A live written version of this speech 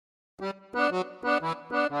Hey,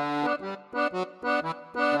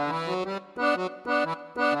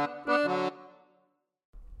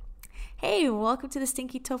 welcome to the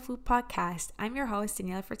Stinky Tofu Podcast. I'm your host,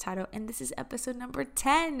 Daniela Furtado, and this is episode number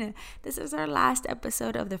 10. This is our last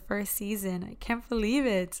episode of the first season. I can't believe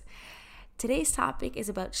it. Today's topic is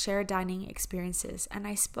about shared dining experiences, and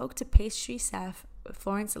I spoke to pastry chef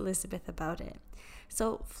Florence Elizabeth about it.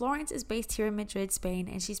 So Florence is based here in Madrid, Spain,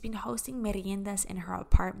 and she's been hosting meriendas in her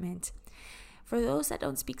apartment. For those that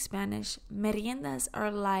don't speak Spanish, meriendas are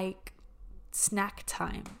like snack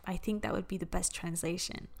time. I think that would be the best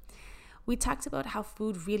translation. We talked about how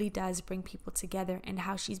food really does bring people together and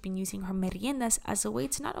how she's been using her meriendas as a way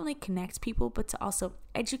to not only connect people, but to also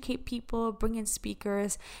educate people, bring in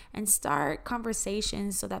speakers, and start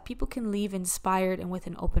conversations so that people can leave inspired and with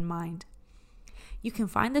an open mind. You can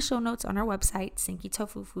find the show notes on our website,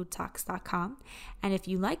 StinkyTofuFoodTalks.com. And if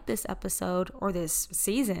you like this episode or this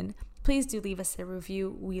season, please do leave us a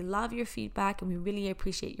review. We love your feedback and we really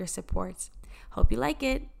appreciate your support. Hope you like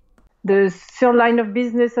it. The third line of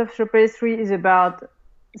business of Slow Pastry is about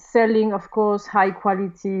selling, of course, high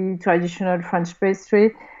quality traditional French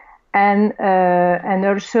pastry, and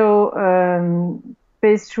also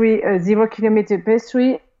pastry, 0 kilometer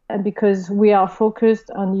pastry. And because we are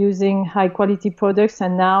focused on using high quality products,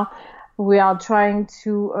 and now we are trying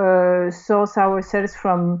to source ourselves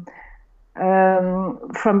from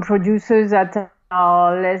producers that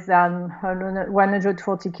are less than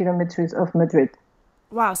 140 kilometers of Madrid.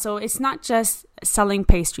 Wow, so it's not just selling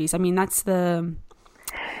pastries. I mean, that's the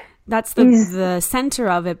center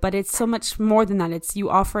of it, but it's so much more than that. It's you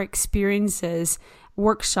offer experiences,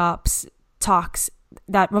 workshops, talks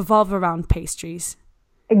that revolve around pastries.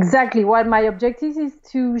 Exactly. What my objective is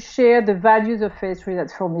to share the values of pastry.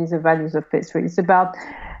 That for me is the values of pastry. It's about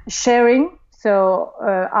sharing. So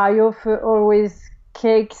I offer always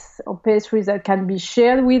cakes or pastries that can be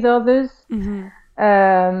shared with others. Mm-hmm.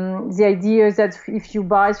 The idea is that if you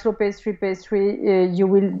buy Slow Pastry, you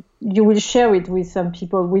will share it with some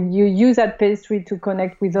people. Will you use that pastry to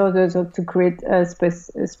connect with others or to create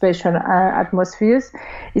special atmospheres?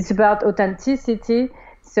 It's about authenticity.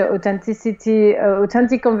 So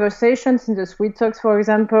authentic conversations in the sweet talks, for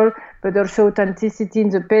example, but also authenticity in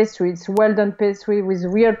the pastry. It's well done pastry with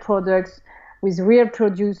real products, with real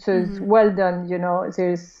producers, mm-hmm. Well done.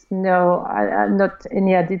 There's not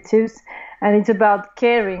any additives. And it's about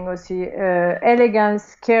caring also,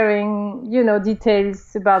 elegance, caring,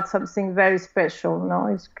 details about something very special.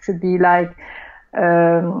 It could be like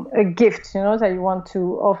a gift, that you want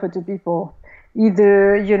to offer to people,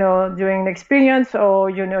 either, during an experience or,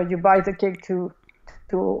 you buy the cake to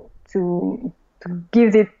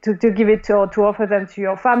give it or to offer them to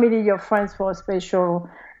your family, your friends for a special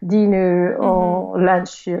dinner or mm-hmm.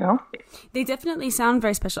 lunch, They definitely sound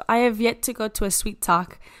very special. I have yet to go to a sweet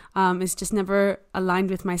talk. It's just never aligned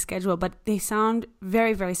with my schedule, but they sound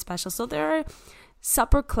very, very special. So there are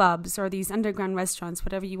supper clubs or these underground restaurants,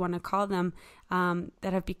 whatever you want to call them,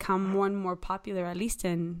 that have become more and more popular, at least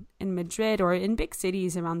in Madrid or in big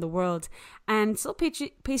cities around the world. And Slow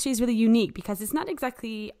Pastry is really unique because it's not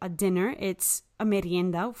exactly a dinner. It's a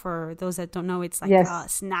merienda. For those that don't know, it's like a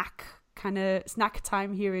snack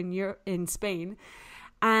time here in Spain.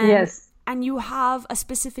 And yes. And you have a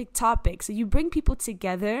specific topic. So you bring people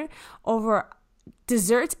together over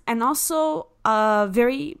dessert and also a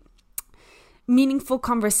very meaningful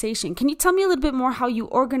conversation. Can you tell me a little bit more how you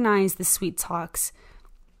organize the sweet talks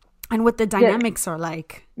and what the dynamics are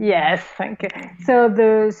like? Yes, thank you. So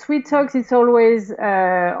the sweet talks is always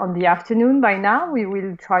on the afternoon. By now, we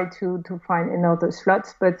will try to find another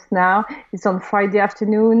slots, but now it's on Friday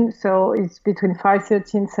afternoon. So it's between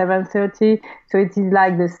 5:30 and 7:30. So it is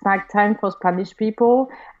like the snack time for Spanish people.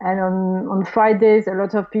 And on Fridays, a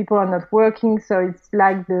lot of people are not working. So it's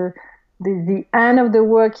like the end of the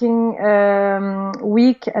working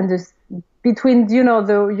week and between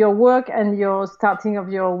your work and your starting of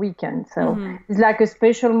your weekend. So mm-hmm. It's like a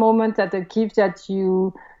special moment, that a gift that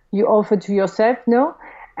you offer to yourself,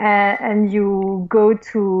 and you go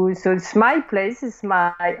to, so it's my place, it's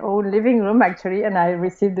my own living room actually, and I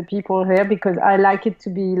receive the people here because I like it to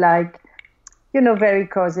be like, very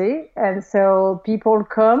cozy. And so people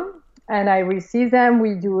come and I receive them.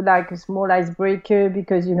 We do like a small icebreaker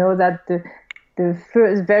because that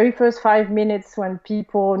the very first 5 minutes when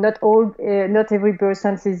people, not every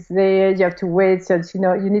person is there, you have to wait. So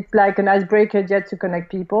you need like an icebreaker just to connect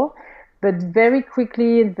people. But very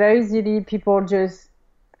quickly and very easily, people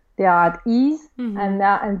they are at ease. Mm-hmm.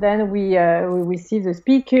 And then we receive the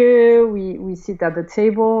speaker. We sit at the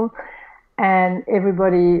table, and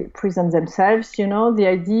everybody presents themselves. The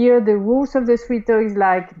idea, the rules of the sweet talk is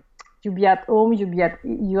like you be at home,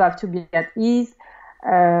 you have to be at ease.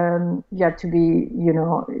 You have to be,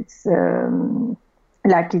 it's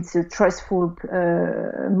like it's a stressful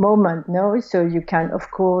moment, no? So you can, of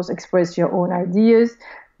course, express your own ideas,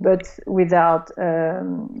 but without,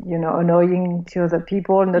 annoying to other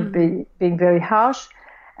people, not being very harsh.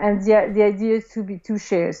 And the idea is to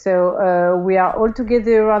share. So we are all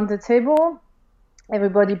together around the table.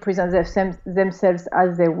 Everybody presents themselves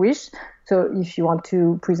as they wish. So if you want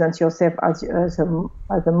to present yourself as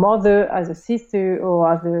a mother, as a sister,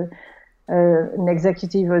 or as an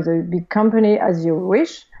executive of a big company, as you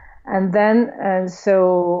wish. And then,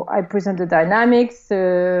 so I present the dynamics,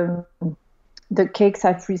 the cakes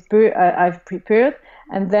I've prepared.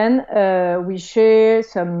 And then we share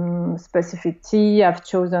some specific tea I've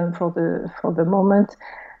chosen for the moment,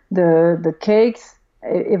 the cakes.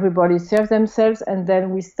 Everybody serves themselves, and then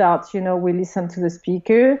we start. We listen to the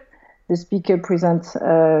speaker. The speaker presents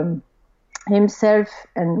himself,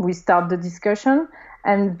 and we start the discussion.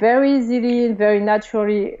 And very easily, very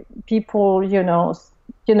naturally, people,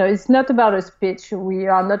 it's not about a speech. We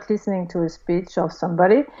are not listening to a speech of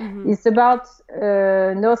somebody. Mm-hmm. It's about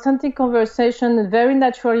an authentic conversation. Very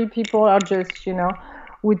naturally, people are just,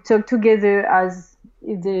 we talk together as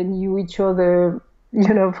if they knew each other,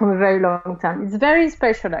 from a very long time. It's very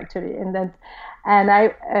special, actually. And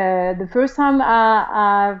I, the first time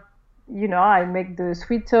I make the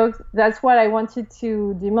sweet talks. That's what I wanted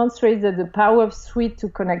to demonstrate, that the power of sweet to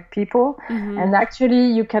connect people. Mm-hmm. And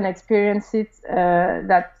actually, you can experience it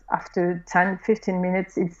that after 10, 15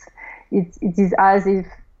 minutes, it is as if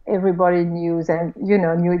everybody knew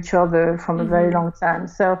each other from a very long time.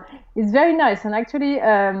 So it's very nice. And actually,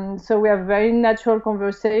 so we have very natural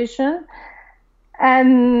conversation.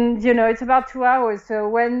 And it's about 2 hours. So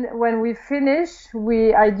when we finish,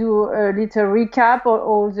 I do a little recap of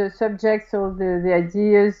all the subjects, all the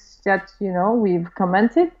ideas that we've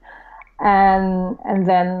commented, and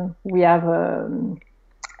then we have a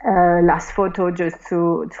last photo just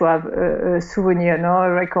to have a souvenir,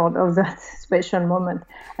 a record of that special moment.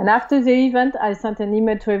 And after the event, I sent an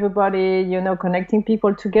email to everybody, connecting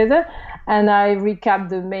people together, and I recap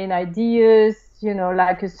the main ideas.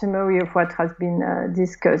 Like a summary of what has been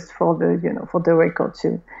discussed for the record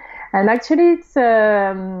too. And actually, it's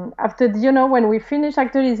after when we finish,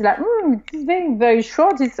 actually, it's like it's very, very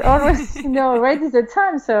short. It's always already the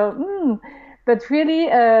time. So, but really,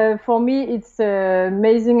 for me, it's an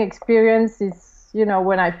amazing experience. It's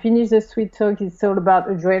when I finish the sweet talk, it's all about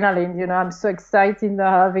adrenaline. I'm so excited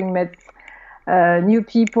having met new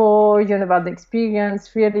people. About the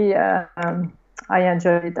experience. Really, I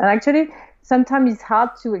enjoyed it. And actually, sometimes it's hard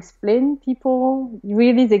to explain people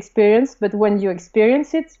really the experience, but when you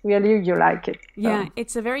experience it, really you like it. Yeah,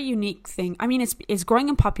 it's a very unique thing. I mean, it's growing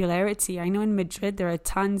in popularity. I know in Madrid there are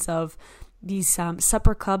tons of these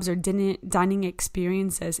supper clubs or dining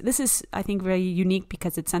experiences. This is, I think, very unique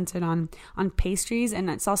because it's centered on pastries, and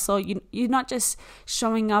it's also you're not just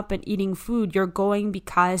showing up and eating food. You're going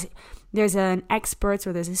because there's an expert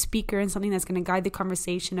or there's a speaker and something that's going to guide the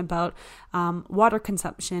conversation about water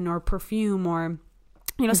consumption or perfume or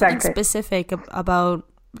something specific about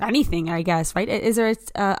anything, I guess, right? Is there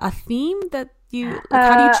a theme that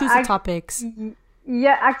how do you choose the topics?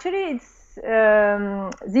 Yeah, actually it's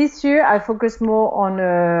this year I focused more on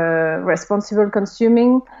responsible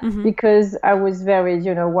consuming, because I was very,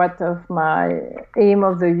 what of my aim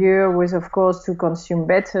of the year was, of course, to consume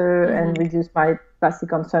better and reduce my plastic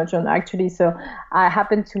consumption, actually. So I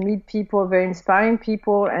happened to meet people, very inspiring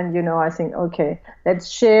people, and, I think, okay, let's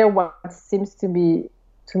share what seems to be,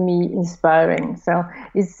 to me, inspiring. So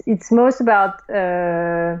it's most about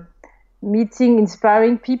meeting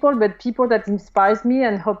inspiring people, but people that inspires me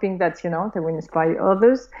and hoping that, they will inspire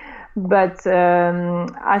others. But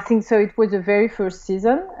I think so it was the very first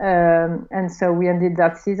season. And so we ended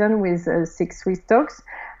that season with 6 sweet talks.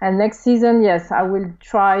 And next season, yes, I will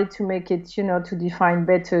try to make it, to define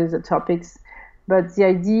better the topics. But the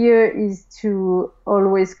idea is to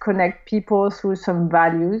always connect people through some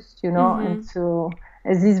values, and so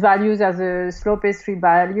as these values are the slow pastry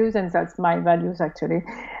values, and that's my values actually.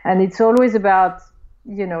 And it's always about,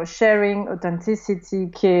 sharing, authenticity,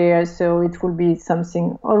 care. So it will be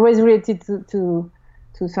something always related to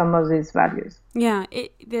some of these values. Yeah,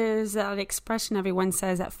 there's that expression everyone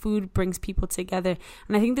says that food brings people together.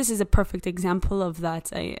 And I think this is a perfect example of that.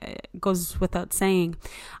 It goes without saying.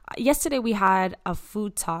 Yesterday we had a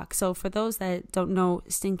food talk. So for those that don't know,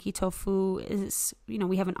 Stinky Tofu is,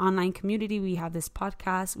 we have an online community. We have this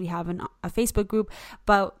podcast. We have a Facebook group.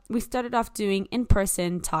 But we started off doing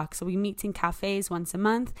in-person talks. So we meet in cafes once a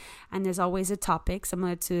month. And there's always a topic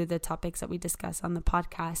similar to the topics that we discuss on the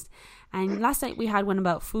podcast. And last night we had one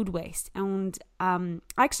about food waste. And I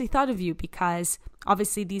actually thought of you because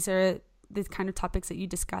obviously these are the kind of topics that you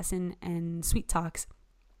discuss in Sweet Talks.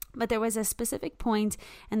 But there was a specific point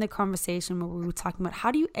in the conversation where we were talking about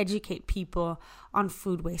how do you educate people on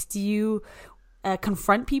food waste? Do you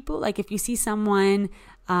confront people? Like if you see someone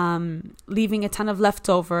leaving a ton of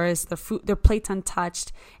leftovers, their plates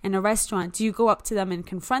untouched in a restaurant, do you go up to them and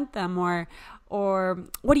confront them or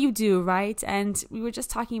what do you do, right? And we were just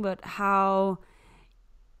talking about how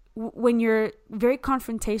when you're very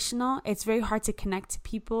confrontational, it's very hard to connect to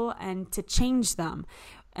people and to change them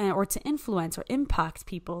or to influence or impact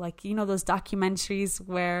people. Like, those documentaries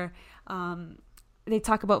where they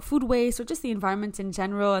talk about food waste or just the environment in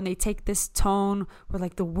general, and they take this tone where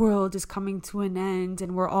like the world is coming to an end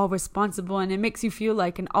and we're all responsible, and it makes you feel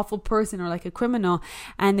like an awful person or like a criminal,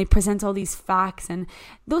 and they present all these facts. And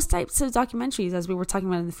those types of documentaries, as we were talking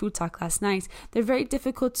about in the food talk last night, they're very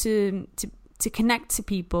difficult to connect to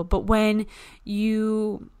people. But when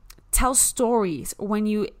you tell stories or when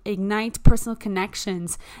you ignite personal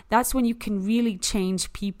connections, that's when you can really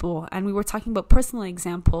change people. And we were talking about personal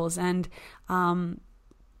examples and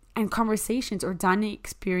conversations or dining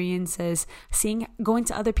experiences, going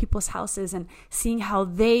to other people's houses and seeing how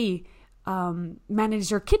they manage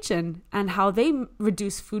their kitchen and how they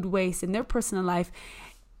reduce food waste in their personal life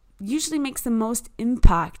usually makes the most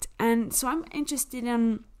impact. And so I'm interested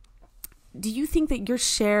in, do you think that your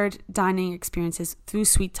shared dining experiences through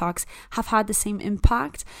Sweet Talks have had the same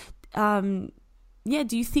impact? Do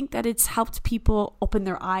you think that it's helped people open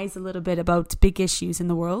their eyes a little bit about big issues in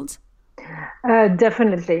the world?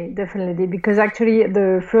 Definitely, because actually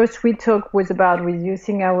the first Sweet Talk was about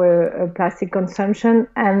reducing our plastic consumption,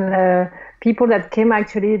 and people that came,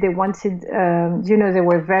 actually they wanted, they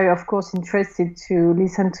were very, of course, interested to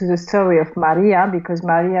listen to the story of Maria, because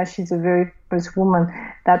Maria, she's a very first woman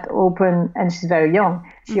that opened, and she's very young.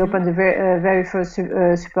 She opened the very first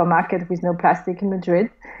supermarket with no plastic in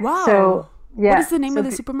Madrid. Wow. So, yeah. What is the name of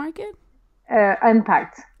the supermarket?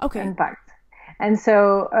 Unpacked. Okay. Unpacked. And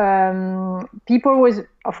so people was,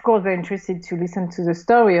 of course, very interested to listen to the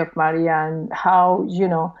story of Maria and how,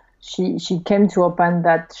 she came to open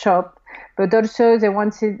that shop. But also they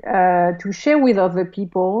wanted to share with other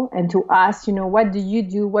people and to ask, what do you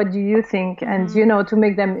do? What do you think? And, to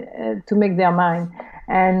make their mind.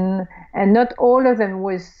 And not all of them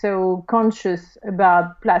was so conscious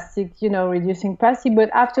about plastic, reducing plastic, but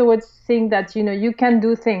afterwards think that, you can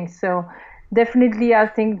do things. So definitely, I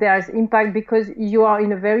think there's impact because you are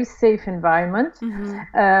in a very safe environment.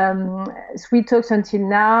 Sweet Talks until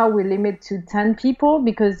now, we limit to 10 people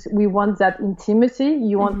because we want that intimacy.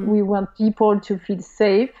 We want people to feel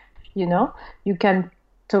safe. You can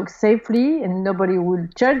talk safely and nobody will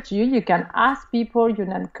judge you. You can ask people, you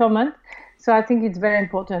can comment. So I think it's very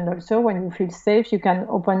important also when you feel safe, you can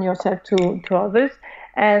open yourself to others.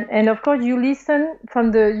 And of course, you listen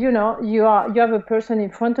from the, you have a person in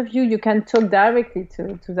front of you, you can talk directly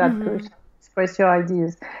to that person, express your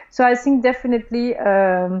ideas. So I think definitely,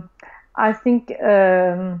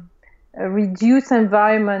 reduce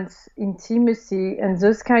environments, intimacy, and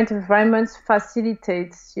those kind of environments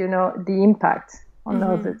facilitates, the impact on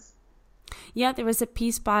others. Yeah, there was a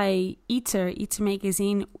piece by Eater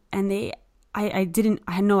magazine, and I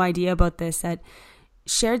had no idea about this, that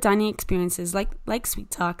shared dining experiences like Sweet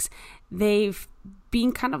Talks, they've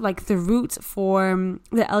been kind of like the root for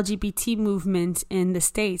the LGBT movement in the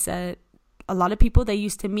States. A lot of people, they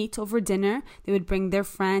used to meet over dinner. They would bring their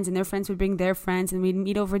friends and their friends would bring their friends, and we'd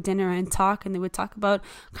meet over dinner and talk, and they would talk about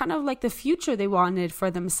kind of like the future they wanted for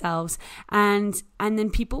themselves. And then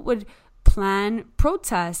people would plan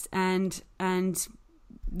protests and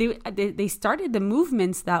they started the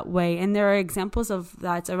movements that way, and there are examples of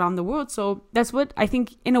that around the world. So that's what I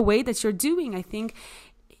think, in a way, that you're doing. I think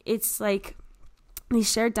it's like these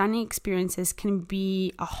shared dining experiences can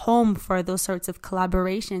be a home for those sorts of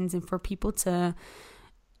collaborations, and for people to,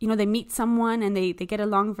 they meet someone and they get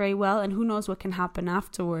along very well, and who knows what can happen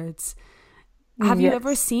afterwards. Have you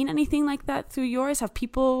ever seen anything like that through yours? Have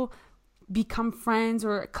people become friends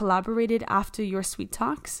or collaborated after your Sweet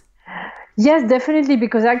Talks? Yes, definitely,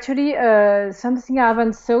 because actually, something I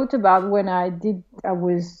haven't thought about when I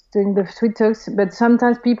was doing the sweet talks, but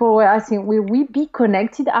sometimes people were asking, will we be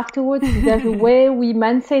connected afterwards? Is there a way we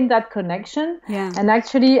maintain that connection? Yeah. And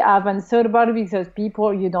actually, I haven't thought about it because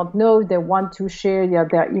people you don't know, they want to share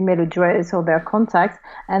their email address or their contacts.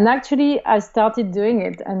 And actually, I started doing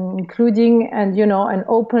it and including and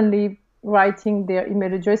openly writing their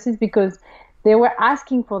email addresses because they were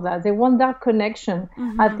asking for that. They want that connection.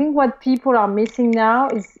 I think what people are missing now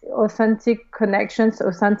is authentic connections,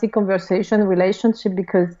 authentic conversation, relationship,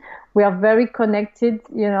 because we are very connected,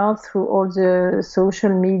 through all the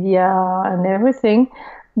social media and everything.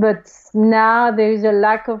 But now there is a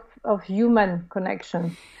lack of human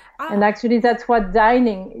connection. And actually, that's what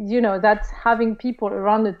dining, that's having people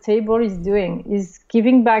around the table is doing, is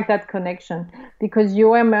giving back that connection. Because you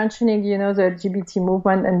were mentioning, the LGBT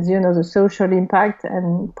movement and, the social impact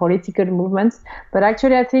and political movements. But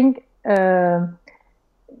actually, I think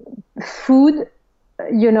food,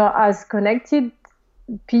 has connected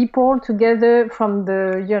people together from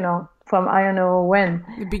from I don't know when.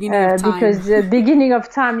 The beginning of time. Because the beginning of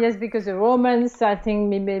time, yes, because the Romans, I think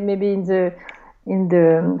maybe in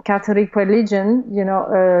the Catholic religion,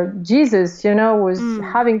 Jesus, was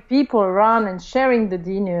having people around and sharing the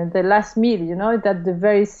dinner, the last meal, that the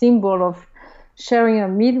very symbol of sharing a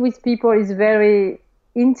meal with people is very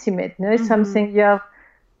intimate. It's something you have.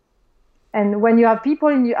 And when you have people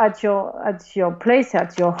at your place,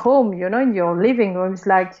 at your home, in your living room, it's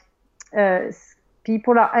like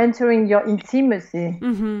people are entering your intimacy.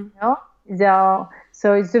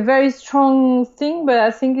 So it's a very strong thing, but I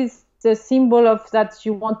think it's the symbol of that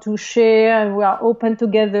you want to share and we are open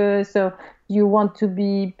together. So you want to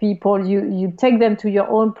be people, you take them to your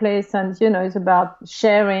own place and, it's about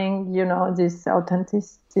sharing, this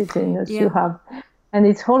authenticity you have. And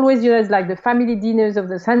it's always, it's like the family dinners of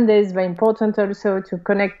the Sundays, very important also to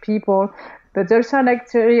connect people. But also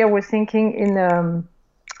actually I was thinking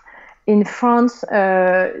in France,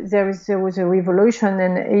 there was a revolution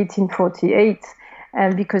in 1848.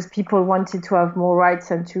 And because people wanted to have more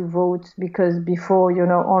rights and to vote, because before,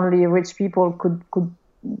 only rich people could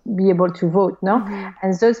be able to vote, no?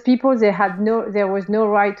 And those people, there was no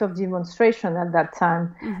right of demonstration at that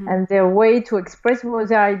time. And their way to express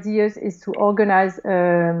their ideas is to organize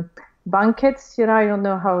banquets, I don't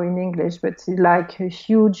know how in English, but like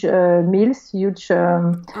huge meals, huge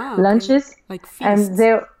lunches. Like feasts. And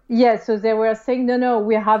so they were saying, no,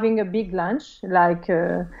 we're having a big lunch, like,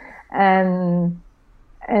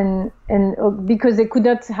 and because they could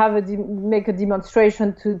not make a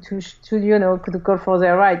demonstration to call for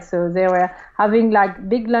their rights, so they were having like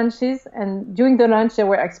big lunches, and during the lunch they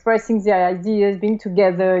were expressing their ideas, being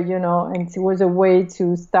together, and it was a way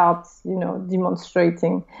to start,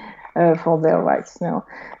 demonstrating for their rights now.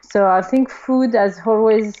 So I think food has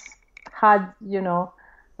always had,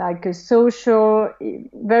 like a social,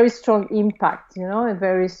 very strong impact, a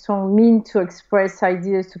very strong mean to express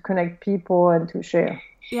ideas, to connect people and to share.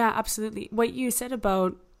 Yeah, absolutely. What you said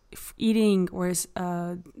about eating or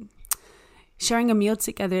sharing a meal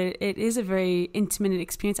together, it is a very intimate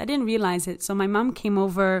experience. I didn't realize it. So my mom came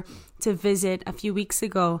over to visit a few weeks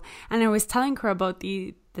ago, and I was telling her about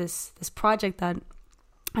this project that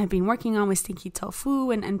I've been working on with Stinky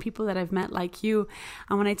Tofu and people that I've met like you.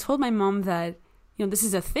 And when I told my mom that, this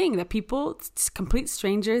is a thing that people, complete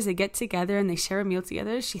strangers, they get together and they share a meal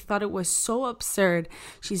together, she thought it was so absurd.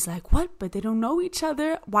 She's like, what? But they don't know each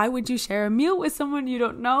other? Why would you share a meal with someone you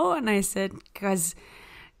don't know? And I said, because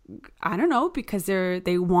I don't know, because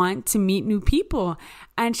they want to meet new people.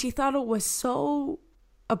 And she thought it was so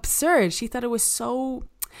absurd. She thought it was so...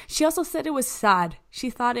 She also said it was sad.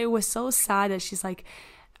 She thought it was so sad that she's like...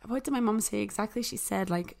 What did my mom say exactly? She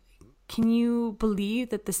said, like, can you believe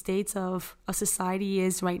that the state of a society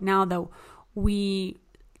is right now that we,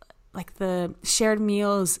 like the shared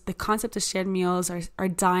meals, the concept of shared meals are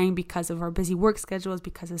dying because of our busy work schedules,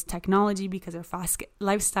 because of technology, because of fast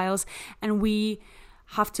lifestyles, and we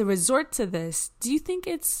have to resort to this. Do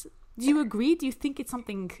you agree? Do you think it's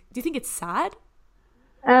sad?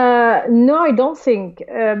 No, I don't think.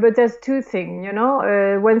 But there's two things,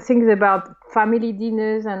 one thing is about family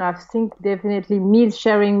dinners, and I think definitely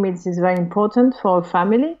sharing meals is very important for a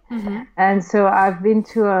family. And so I've been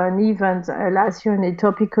to an event last year in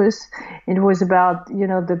Etopics. It was about,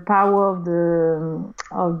 the power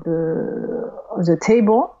of the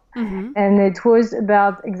table. And it was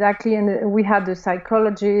about exactly, and we had the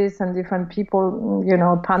psychologists and different people,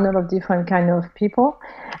 a panel of different kind of people,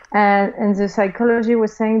 and the psychology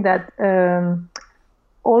was saying that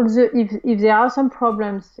if there are some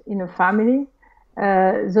problems in a family,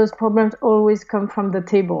 those problems always come from the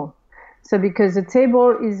table. So because the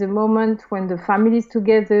table is a moment when the family is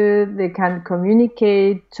together, they can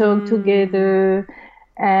communicate, talk together.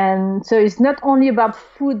 And so it's not only about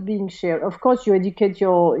food being shared. Of course, you educate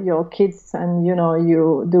your kids, and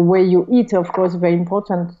the way you eat, of course, very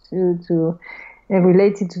important to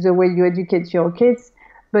related to the way you educate your kids.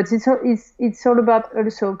 But it's all about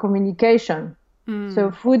also communication.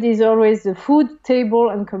 So food is always the food table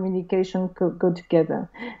and communication go together.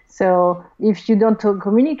 So if you don't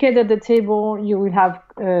communicate at the table, you will have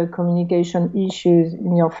communication issues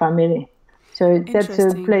in your family. So that's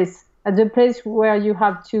a place. At the place where you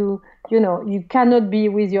have to, you cannot be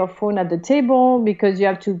with your phone at the table because you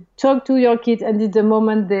have to talk to your kids, and at the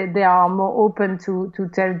moment they are more open to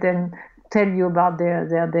tell you about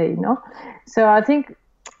their day, So I think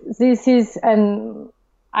this is, and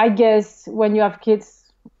I guess when you have kids,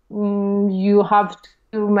 you have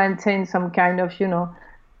to maintain some kind of,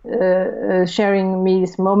 sharing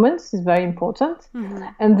meals moments is very important.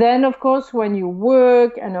 And then, of course, when you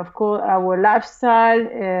work, and of course, our lifestyle.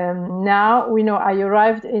 Now, I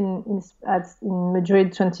arrived in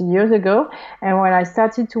Madrid 20 years ago, and when I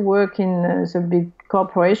started to work in the big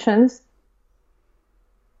corporations,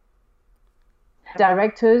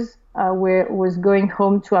 directors was going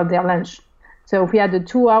home to have their lunch. So we had a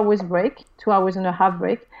 2 hours break, 2 hours and a half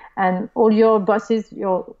break, and all your bosses,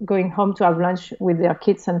 you're going home to have lunch with their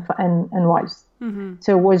kids and wives.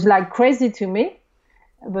 So it was like crazy to me,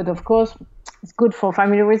 but of course it's good for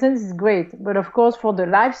family reasons, it's great. But of course for the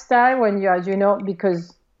lifestyle, when you are,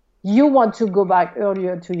 because you want to go back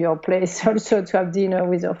earlier to your place also to have dinner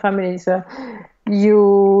with your family. So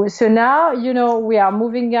now, we are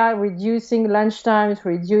moving out, reducing lunchtimes,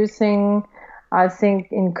 I think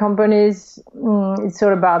in companies, it's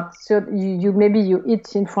all about, so you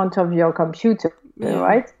eat in front of your computer,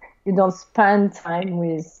 right? You don't spend time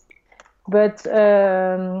with, but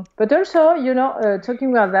also,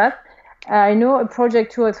 talking about that, I know a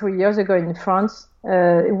project 2 or 3 years ago in France.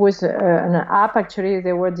 It was an app, actually.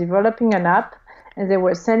 They were developing an app, and they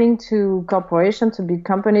were selling to corporations, to big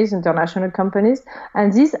companies, international companies.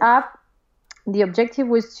 And this app, the objective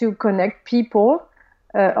was to connect people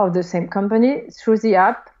of the same company through the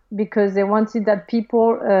app, because they wanted that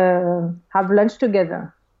people have lunch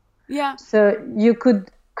together. Yeah. So you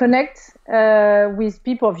could connect with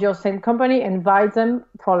people of your same company, invite them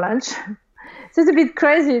for lunch. So it's a bit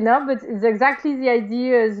crazy, but it's exactly the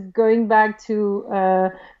idea, is going back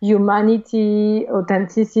to humanity,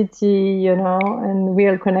 authenticity, and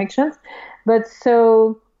real connections. But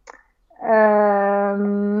so,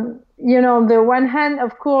 on the one hand,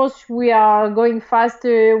 of course, we are going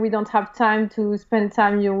faster. We don't have time to spend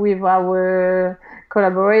time with our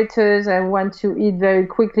collaborators and want to eat very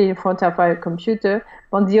quickly in front of our computer.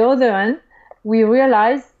 On the other hand, we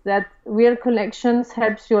realize that real connections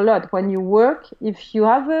helps you a lot when you work. If you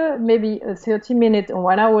have maybe a 30-minute or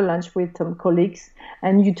 1 hour lunch with some colleagues,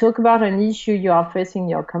 and you talk about an issue you are facing in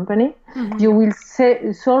your company, you will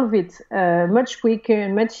solve it much quicker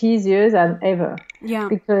and much easier than ever. Yeah.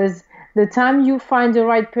 Because the time you find the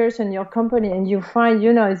right person in your company, and you find,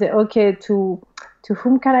 is it okay to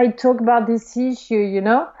whom can I talk about this issue,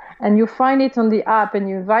 and you find it on the app, and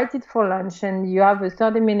you invite it for lunch, and you have a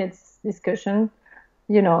 30 minutes discussion,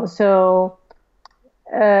 so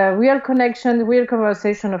real connection, real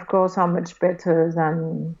conversation, of course, are much better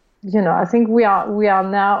than, I think we are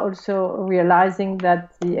now also realizing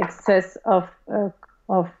that the excess of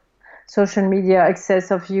social media,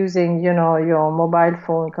 excess of using, your mobile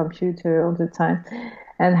phone, computer all the time,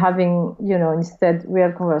 and having, instead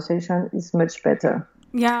real conversation is much better.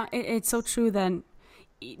 Yeah, it's so true that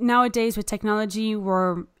nowadays with technology,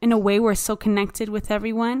 we're so connected with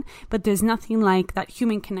everyone, but there's nothing like that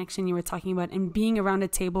human connection you were talking about, and being around a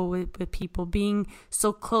table with people, being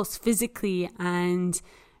so close physically, and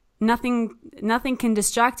nothing can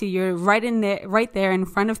distract you. You're right there in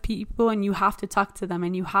front of people, and you have to talk to them,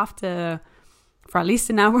 and you have to, for at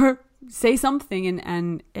least an hour, say something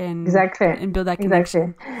and exactly, and build that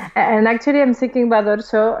connection. Exactly. And actually, I'm thinking about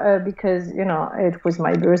also because it was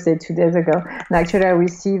my birthday 2 days ago, and actually I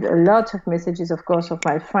received a lot of messages, of course, of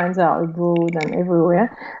my friends are abroad and everywhere.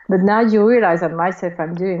 But now you realize that myself,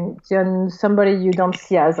 I'm doing somebody you don't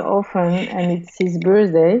see as often, and it's his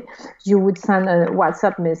birthday. You would send a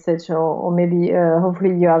WhatsApp message, or maybe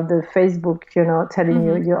hopefully you have the Facebook,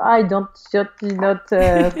 telling you, I don't forget,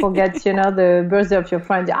 the birthday of your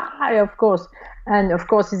friend. Of course. And of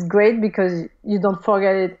course it's great because you don't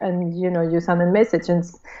forget it, and you send a message, and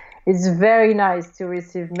it's very nice to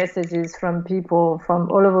receive messages from people from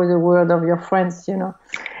all over the world, of your friends,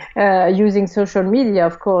 using social media,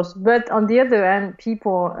 of course. But on the other hand,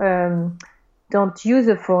 people don't use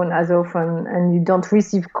a phone as often and you don't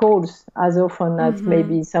receive calls as often as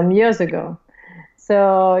maybe some years ago.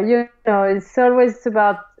 So, it's always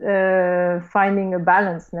about finding a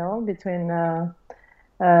balance, between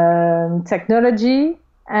technology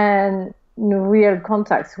and real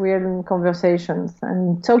contacts, real conversations,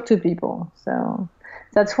 and talk to people. So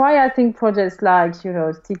that's why I think projects like,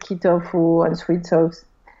 Sticky Tofu and Sweet Talks,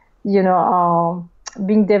 are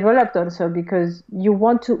being developed also, because we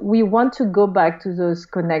want to go back to those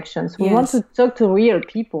connections. We want to talk to real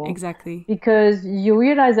people. Exactly. Because you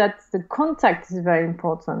realize that the contact is very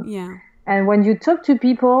important. Yeah. And when you talk to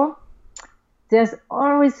people, there's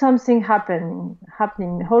always something happening,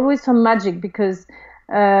 always some magic, because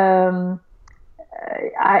I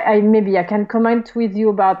can comment with you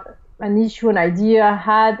about an issue, an idea I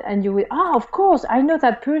had, and you will, of course, I know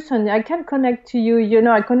that person, I can connect to you,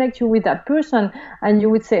 I connect you with that person, and you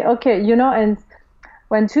would say, okay, and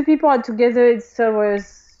when two people are together, it's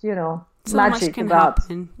always, so magic much can about.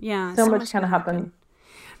 Happen. Yeah. So much can happen.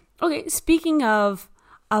 Okay, speaking of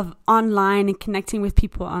online and connecting with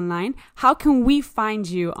people online, how can we find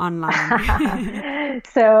you online?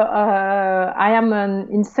 So I am on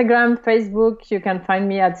Instagram, Facebook. You can find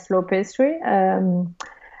me at Slow Pastry.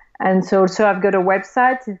 And so also I've got a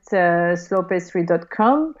website. It's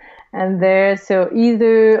slowpastry.com. And there, so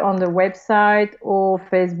either on the website or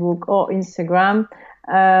Facebook or Instagram,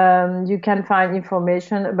 you can find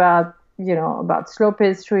information about Slow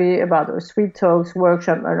Pastry, about our Sweet Talks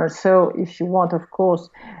workshop, and also if you want, of course,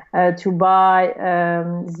 to buy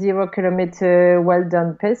 0 kilometer well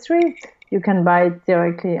done pastry, you can buy it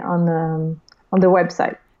directly on the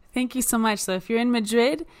website. Thank you so much. So if you're in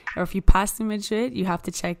Madrid, or if you pass through Madrid, you have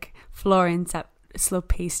to check Florence at Slow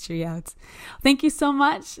Pastry out. Thank you so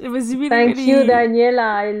much. It was really Thank you, Daniela.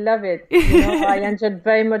 I love it. I enjoyed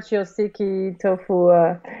very much your Sticky Tofu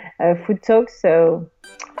food talk. So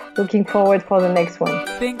looking forward for the next one.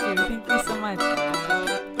 Thank you so much.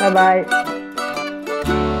 Bye-bye.